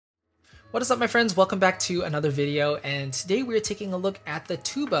What is up, my friends? Welcome back to another video, and today we're taking a look at the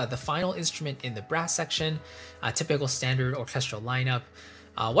tuba, the final instrument in the brass section, a typical standard orchestral lineup.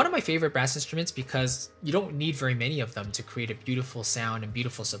 One of my favorite brass instruments because you don't need very many of them to create a beautiful sound and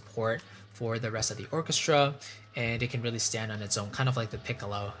beautiful support for the rest of the orchestra, and it can really stand on its own, kind of like the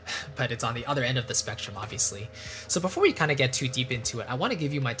piccolo, but it's on the other end of the spectrum, obviously. So before we kind of get too deep into it, I want to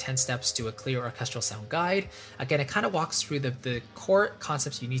give you my 10 steps to a clear orchestral sound guide. Again, it kind of walks through the core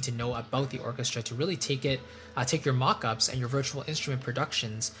concepts you need to know about the orchestra to really take your mock-ups and your virtual instrument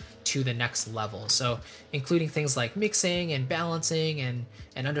productions to the next level. So including things like mixing and balancing and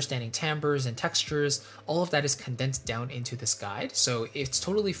understanding timbres and textures, all of that is condensed down into this guide. So it's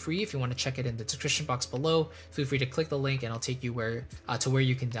totally free. If you want to check it in the description box below, feel free to click the link and I'll take you to where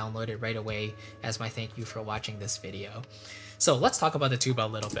you can download it right away as my thank you for watching this video. So let's talk about the tuba a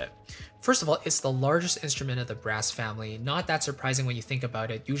little bit. First of all, it's the largest instrument of the brass family. Not that surprising when you think about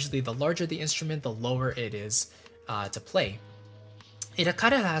it. Usually the larger the instrument, the lower it is to play. It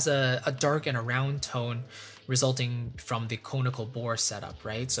kind of has a dark and a round tone resulting from the conical bore setup,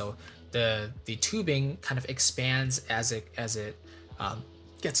 right? So the tubing kind of expands as it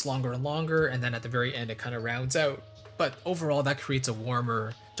gets longer and longer, and then at the very end it kind of rounds out. But overall that creates a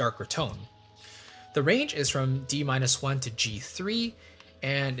warmer, darker tone. The range is from D-1 to G3,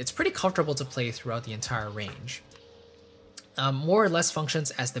 and it's pretty comfortable to play throughout the entire range. More or less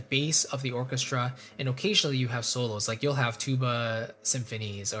functions as the base of the orchestra, and occasionally you have solos, like you'll have tuba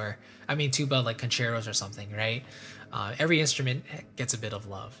symphonies, or tuba like concertos or something, right? Every instrument gets a bit of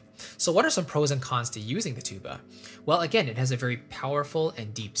love. So what are some pros and cons to using the tuba? Well, again, it has a very powerful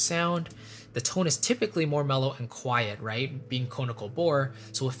and deep sound. The tone is typically more mellow and quiet, right? Being conical bore,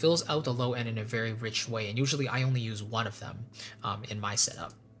 so it fills out the low end in a very rich way, and usually I only use one of them in my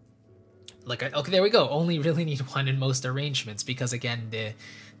setup. Okay, there we go. Only really need one in most arrangements because again,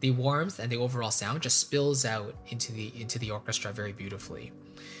 the warmth and the overall sound just spills out into the orchestra very beautifully.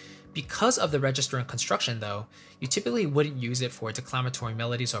 Because of the register and construction, though, you typically wouldn't use it for declamatory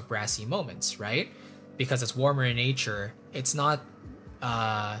melodies or brassy moments, right? Because it's warmer in nature. It's not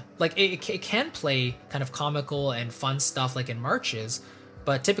it can play kind of comical and fun stuff like in marches,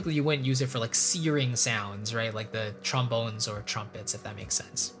 but typically you wouldn't use it for like searing sounds, right? Like the trombones or trumpets, if that makes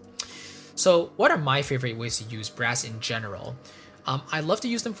sense. So what are my favorite ways to use brass in general? I love to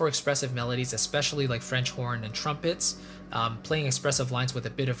use them for expressive melodies, especially like French horn and trumpets. Playing expressive lines with a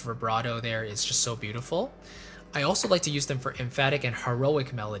bit of vibrato there is just so beautiful. I also like to use them for emphatic and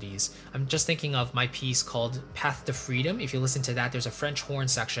heroic melodies. I'm just thinking of my piece called Path to Freedom. If you listen to that, there's a French horn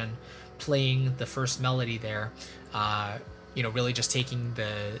section playing the first melody there. Really just taking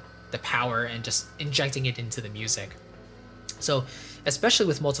the power and just injecting it into the music. So, especially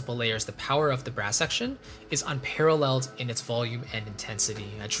with multiple layers, the power of the brass section is unparalleled in its volume and intensity.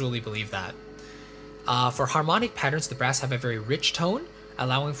 I truly believe that. For harmonic patterns, the brass have a very rich tone,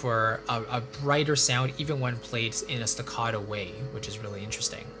 allowing for a brighter sound even when played in a staccato way, which is really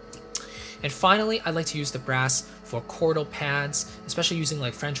interesting. And finally, I like to use the brass for chordal pads, especially using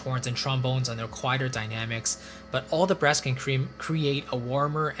like French horns and trombones on their quieter dynamics, but all the brass can create a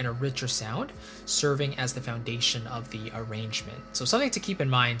warmer and a richer sound, serving as the foundation of the arrangement. So something to keep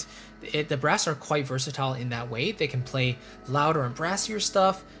in mind, the brass are quite versatile in that way. They can play louder and brassier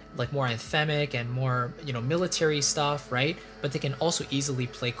stuff, like more anthemic and more, military stuff, right? But they can also easily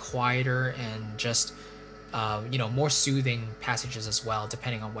play quieter and just more soothing passages as well,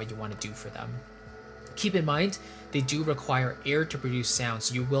 depending on what you want to do for them. Keep in mind, they do require air to produce sound,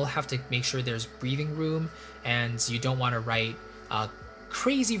 so you will have to make sure there's breathing room, and you don't want to write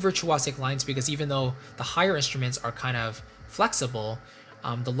crazy virtuosic lines, because even though the higher instruments are kind of flexible,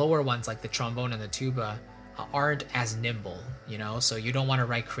 the lower ones like the trombone and the tuba aren't as nimble, so you don't want to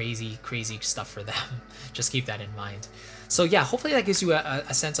write crazy stuff for them. Just keep that in mind. So yeah, hopefully that gives you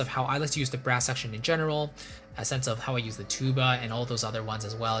a sense of how I like to use the brass section in general, a sense of how I use the tuba and all those other ones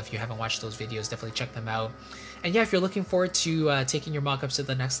as well. If you haven't watched those videos, definitely check them out. And yeah, if you're looking forward to taking your mock-ups to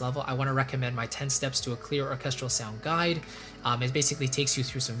the next level, I want to recommend my 10 steps to a clear orchestral sound guide. It basically takes you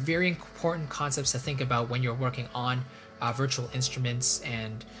through some very important concepts to think about when you're working on virtual instruments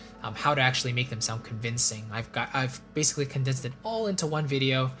and how to actually make them sound convincing. I've basically condensed it all into one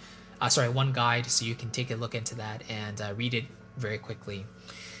video, one guide, so you can take a look into that and read it very quickly.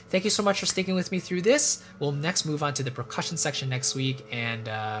 Thank you so much for sticking with me through this. We'll next move on to the percussion section next week, and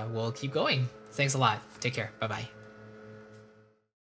we'll keep going. Thanks a lot. Take care. Bye-bye.